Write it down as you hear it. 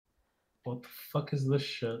What the fuck is this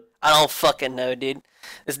shit? I don't fucking know, dude.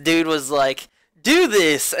 This dude was like, do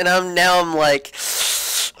this, and I'm like, do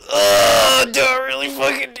I really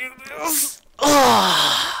fucking do this?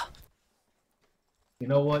 You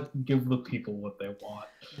know what? Give the people what they want.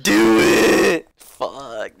 Do it!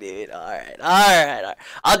 Fuck, dude. Alright.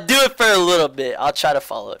 I'll do it for a little bit. I'll try to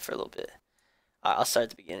follow it for a little bit. Alright, I'll start at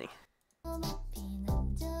the beginning.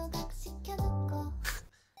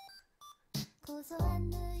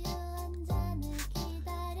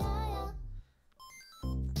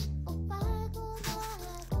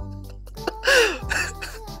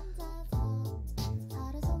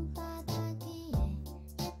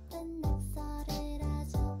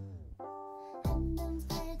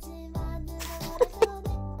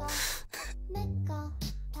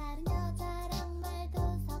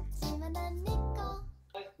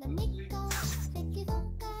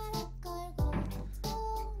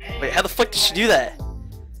 Wait, how the fuck did she do that?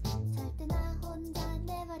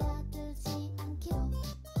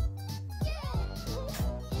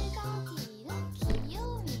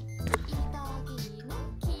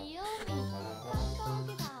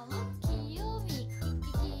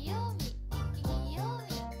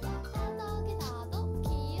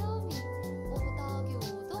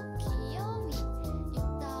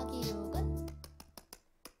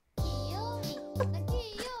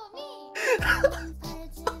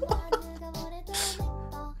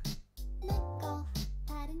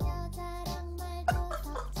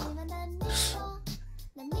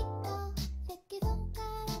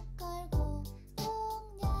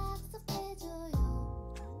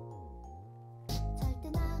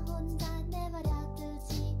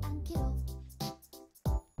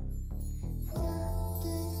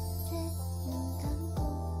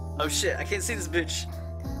 Oh shit, I can't see this bitch.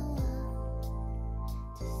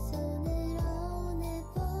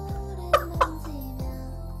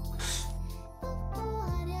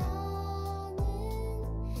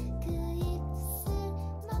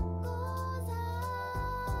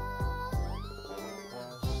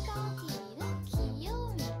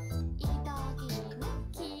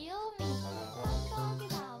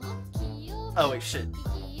 Oh wait, shit.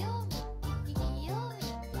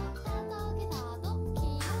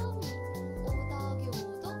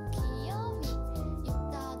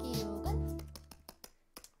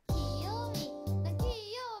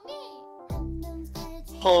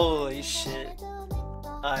 Holy shit.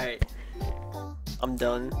 Alright. I'm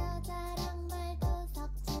done.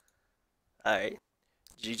 Alright.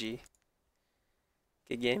 GG.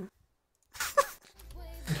 Good game.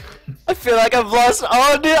 I feel like I've lost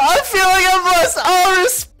all dude. I feel like I've lost all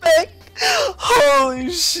respect.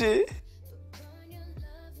 Holy shit.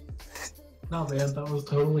 No man, that was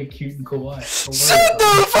totally cute and kawaii. Shut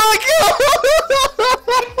the fuck up!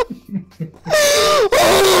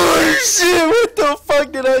 Holy shit, what the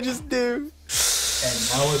fuck did I just do? And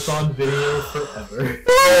now it's on video forever.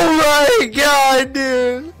 Oh my god,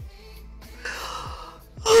 dude.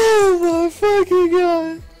 Oh my fucking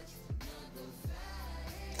god.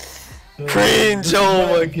 So Cringe,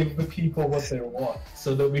 oh my. Give the people what they want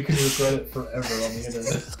so that we can regret it forever on the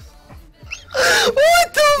internet.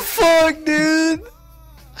 What the fuck, dude?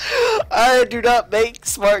 I do not make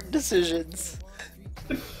smart decisions.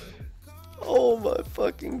 Oh my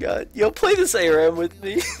fucking god. Yo, play this ARM with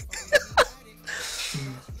me.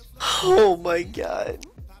 Oh my god.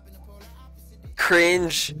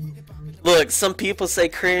 Cringe. Look, some people say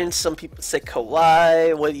cringe, some people say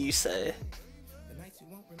kawaii. What do you say?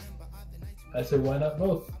 I said, why not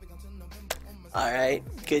both? Alright,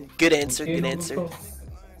 good answer, good answer.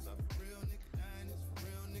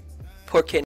 Poor kid.